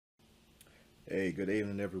Hey, good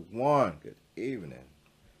evening, everyone. Good evening.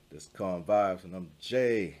 This is Calm Vibes, and I'm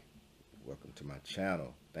Jay. Welcome to my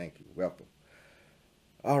channel. Thank you. Welcome.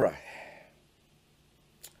 All right.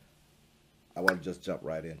 I want to just jump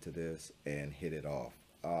right into this and hit it off.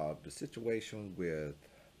 The situation with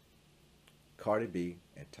Cardi B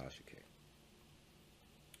and Tasha K.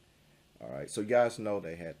 All right. So, you guys know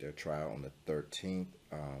they had their trial on the 13th,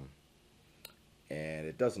 and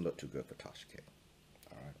it doesn't look too good for Tasha K.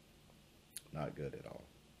 All right. Not good at all.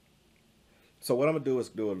 So what I'm gonna do is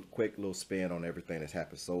do a quick little spin on everything that's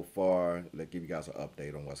happened so far. Let give you guys an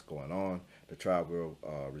update on what's going on. The trial will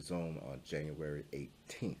resume on January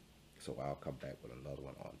 18th. So I'll come back with another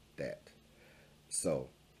one on that. So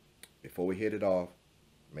before we hit it off,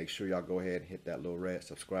 make sure y'all go ahead and hit that little red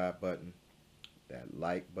subscribe button, that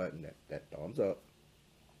like button, that thumbs up,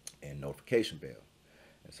 and notification bell,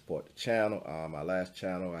 and support the channel. My last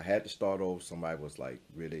channel, I had to start over. Somebody was like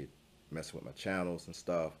really messing with my channels and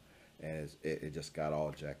stuff, and it just got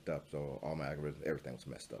all jacked up. So all my algorithms, everything was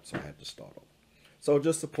messed up. So I had to start over. So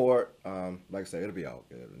just support. Like I said, it'll be all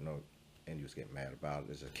good. No, and you just get mad about it.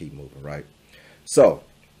 Let's just keep moving, right? So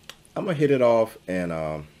I'm gonna hit it off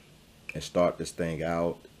and start this thing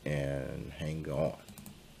out and hang on. All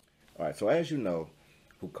right. So as you know,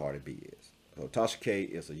 who Cardi B is. So Tasha K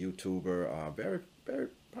is a YouTuber, very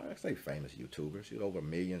probably say famous YouTuber. She's over 1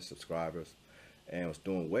 million subscribers, and was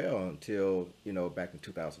doing well until back in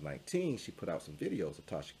 2019 she put out some videos of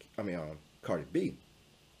Cardi B,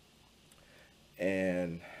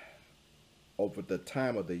 and over the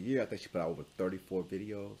time of the year I think she put out over 34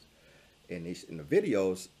 videos, and in the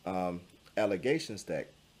videos allegations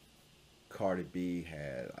that Cardi B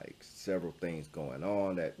had like several things going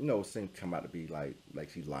on that seemed to come out to be like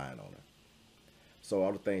she's lying on her. So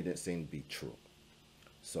all the things didn't seem to be true.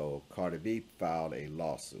 So Cardi B filed a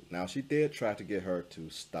lawsuit. Now she did try to get her to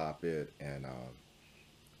stop it, and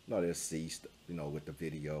they ceased, with the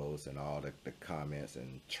videos and all the comments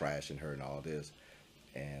and trashing her and all this.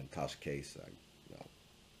 And Tasha Case,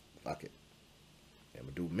 fuck it, I'm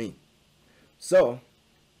gonna do me. So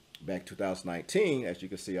back 2019, as you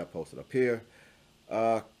can see, I posted up here.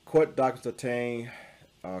 Court documents obtained.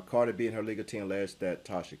 Cardi B and her legal team alleged that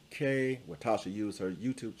Tasha used her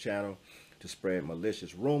YouTube channel to spread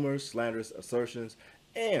malicious rumors, slanderous assertions,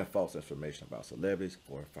 and false information about celebrities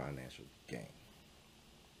for financial gain.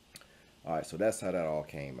 All right, so that's how that all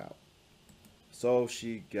came out. So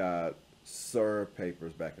she got served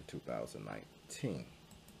papers back in 2019.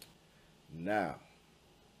 Now,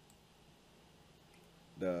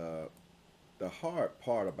 the hard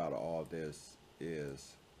part about all this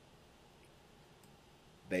is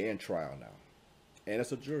they in trial now, and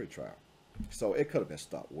it's a jury trial. So it could have been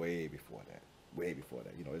stopped way before that. Way before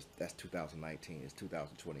that. That's 2019. It's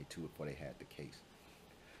 2022 before they had the case.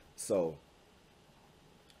 So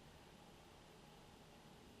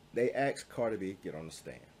they asked Cardi B to get on the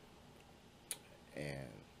stand, and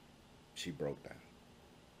she broke down.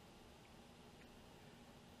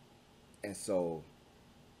 And so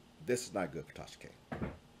this is not good for Tasha K,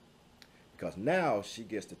 because now she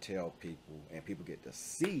gets to tell people, and people get to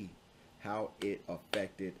see how it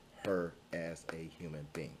affected her as a human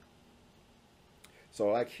being.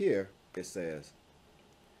 So like here it says,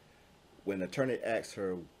 when the attorney asked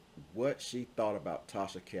her what she thought about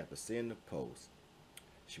Tasha K after seeing the post,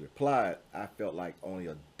 she replied, "I felt like only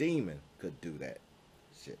a demon could do that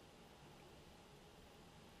shit."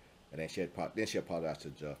 And then she apologized to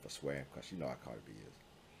the judge for swearing, because you know how Cardi B is.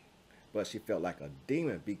 But she felt like a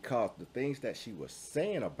demon because the things that she was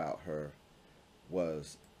saying about her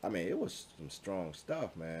was, it was some strong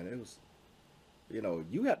stuff, man. It was,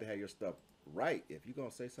 you have to have your stuff right if you're gonna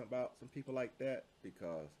say something about some people like that,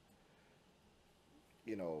 because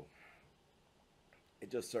it's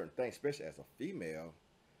just certain things, especially as a female,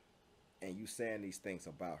 and you saying these things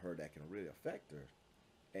about her that can really affect her.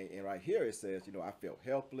 And right here it says, I felt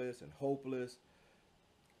helpless and hopeless.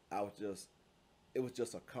 It was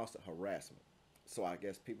just a constant harassment. So I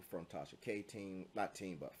guess people from Tasha K team, not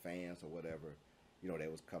team, but fans or whatever, they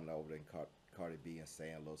was coming over and Cardi B and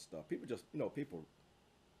saying little stuff. People just, people,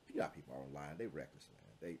 people are online. They reckless,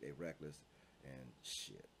 man. They reckless and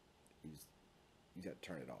shit. You got to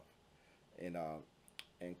turn it off.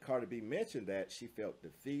 And Cardi B mentioned that she felt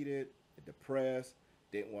defeated, depressed,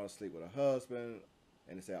 didn't want to sleep with her husband,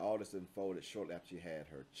 and they said all this unfolded shortly after she had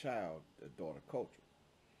her child, the daughter Culture.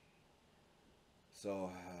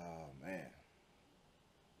 So, man,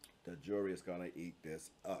 the jury is gonna eat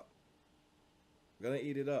this up. Gonna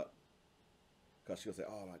eat it up, because she'll say,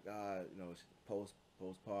 "Oh my God,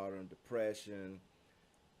 postpartum depression,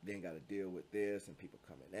 then got to deal with this and people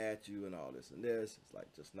coming at you and all this and this. It's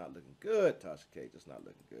like just not looking good, Tasha K. Just not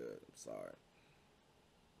looking good. I'm sorry.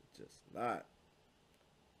 Just not.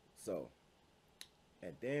 So,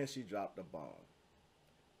 and then she dropped a bomb.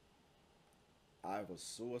 I was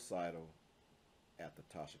suicidal after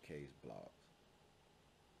Tasha K's blogs.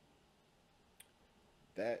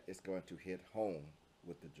 That is going to hit home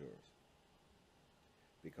with the jurors.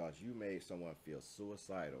 Because you made someone feel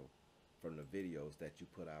suicidal from the videos that you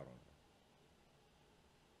put out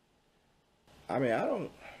on them. I mean, I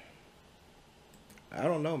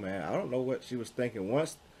don't know, man. I don't know what she was thinking.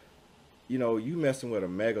 Once, you know, you messing with a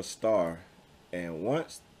mega star, and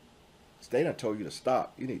once they done told you to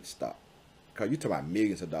stop, you need to stop. Because you talking about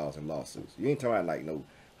millions of dollars in lawsuits. You ain't talking about like no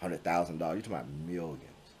 $100,000. You talking about millions.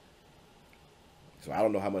 So I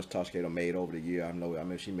don't know how much Tasha K made over the year. I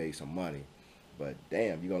mean, she made some money. But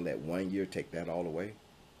damn, you gonna let 1 year take that all away?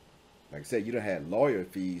 Like I said, you done had lawyer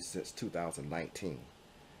fees since 2019.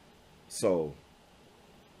 So,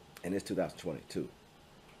 and it's 2022.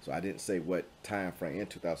 So I didn't say what time frame in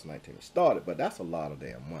 2019 it started, but that's a lot of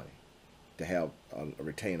damn money to have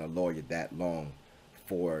retain a lawyer that long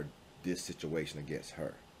for this situation against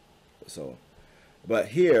her. So, but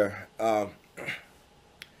here,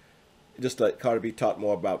 just like Cardi B talked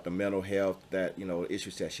more about the mental health, that, you know,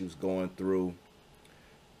 issues that she was going through,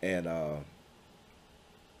 and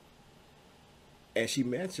she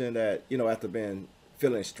mentioned that, you know, after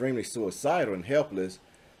feeling extremely suicidal and helpless,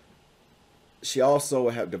 she also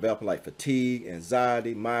had developed like fatigue,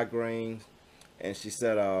 anxiety, migraines, and she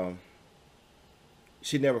said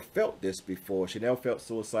she never felt this before. She never felt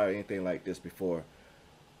suicide or anything like this before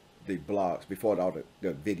the blogs, before all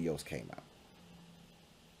the videos came out.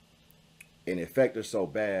 And it affected her so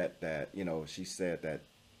bad that, you know, she said that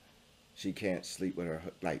she can't sleep with her,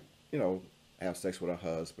 like, you know, have sex with her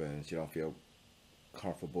husband. She don't feel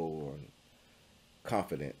comfortable or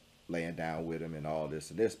confident laying down with him and all this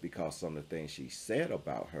and this, because some of the things she said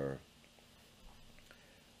about her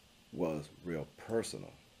was real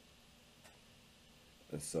personal.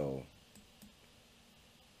 And so,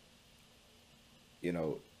 you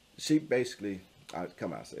know, she basically,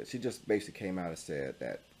 she just basically came out and said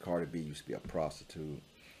that Cardi B used to be a prostitute.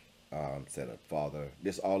 Said her father,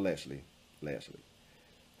 this all Leslie,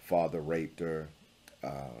 father raped her.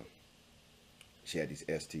 She had these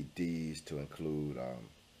STDs to include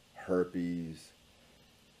herpes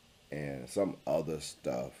and some other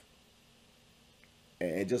stuff.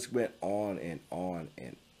 And it just went on and on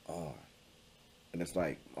and on. And it's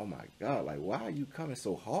like, oh my God, like, why are you coming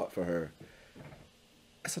so hard for her?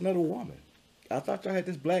 That's another woman. I thought y'all had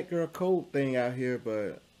this black girl code thing out here,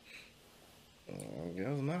 but I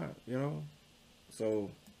guess not, you know?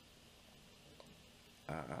 So,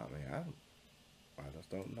 I mean, I just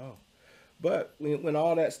don't know. But when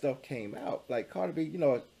all that stuff came out, like Cardi B, you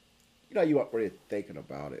know, you weren't really thinking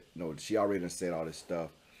about it. You know, she already said all this stuff.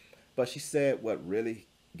 But she said what really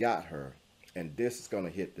got her, and this is going to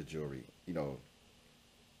hit the jury, you know,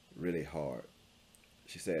 really hard.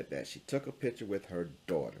 She said that she took a picture with her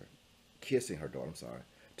daughter, kissing her daughter, I'm sorry.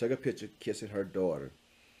 Took a picture kissing her daughter,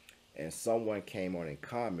 and someone came on and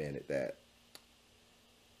commented that,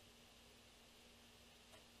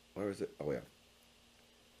 where is it? Oh, yeah.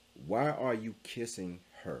 Why are you kissing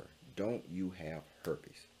her? Don't you have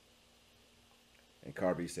herpes? And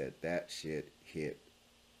Cardi said that shit hit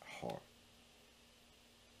hard.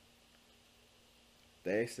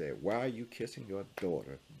 They said, why are you kissing your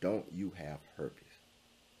daughter? Don't you have herpes?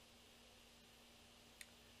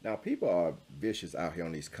 Now, people are vicious out here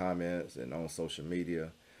on these comments and on social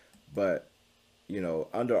media. But, you know,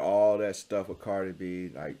 under all that stuff with Cardi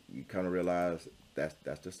B, like, you kind of realize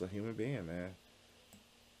that's just a human being, man.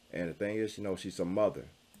 And the thing is, you know, she's a mother.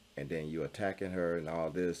 And then you attacking her and all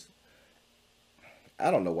this. I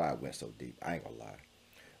don't know why it went so deep. I ain't gonna lie.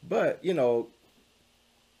 But, you know,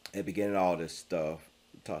 at the beginning of all this stuff,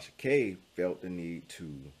 Tasha K felt the need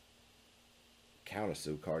to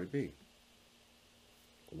countersue Cardi B.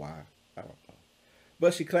 Why? I don't know.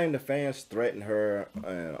 But she claimed the fans threatened her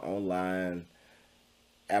online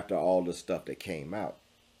after all the stuff that came out.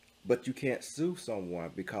 But you can't sue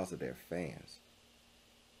someone because of their fans.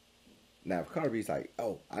 Now, if Cardi B's like,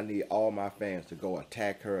 oh, I need all my fans to go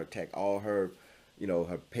attack her, attack all her, you know,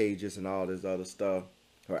 her pages and all this other stuff,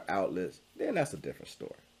 her outlets, then that's a different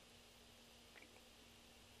story.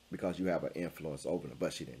 Because you have an influence over them,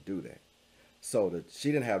 but she didn't do that. So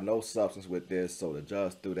she didn't have no substance with this, so the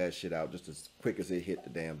judge threw that shit out just as quick as it hit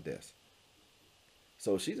the damn desk.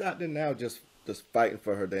 So she's out there now just fighting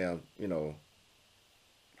for her damn, you know,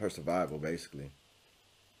 her survival, basically.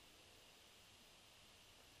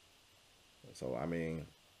 So, I mean,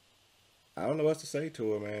 I don't know what to say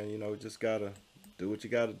to her, man. You know, just gotta do what you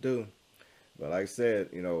gotta do. But like I said,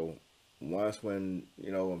 you know, once when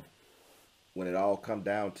when it all come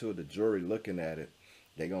down to it, the jury looking at it,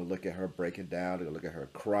 they're gonna look at her breaking down. They're gonna look at her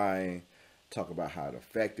crying, talk about how it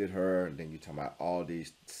affected her, and then you talk about all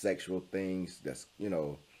these sexual things that's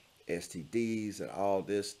STDs and all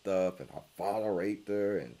this stuff, and her father raped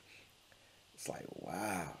her, and it's like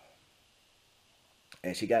wow.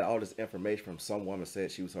 And she got all this information from some woman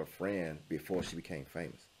said she was her friend before she became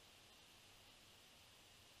famous.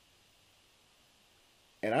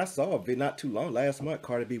 And I saw a video not too long last month,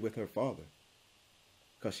 Cardi B with her father,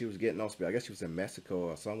 because she was getting on. I guess she was in Mexico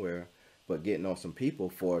or somewhere, but getting on some people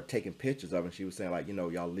for taking pictures of him. She was saying like,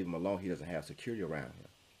 y'all leave him alone. He doesn't have security around him.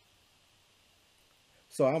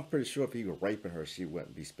 So I'm pretty sure if he were raping her, she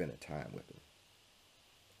wouldn't be spending time with him.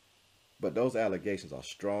 But those allegations are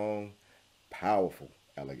strong, powerful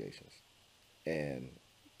allegations, and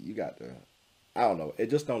you got to. I don't know. It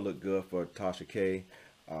just don't look good for Tasha K.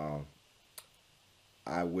 Um,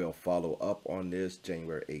 I will follow up on this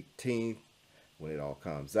January 18th when it all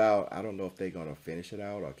comes out. I don't know if they're gonna finish it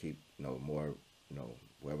out or keep more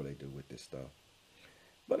whatever they do with this stuff.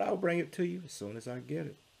 But I'll bring it to you as soon as I get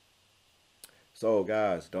it. So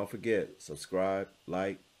guys, don't forget, subscribe,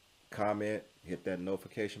 like, comment, hit that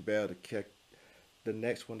notification bell to check the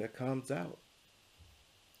next one that comes out.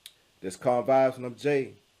 This Calm Vibes and I'm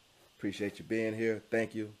Jay. Appreciate you being here.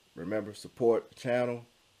 Thank you. Remember, support the channel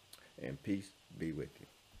and peace be with you.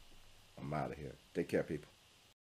 I'm out of here. Take care, people.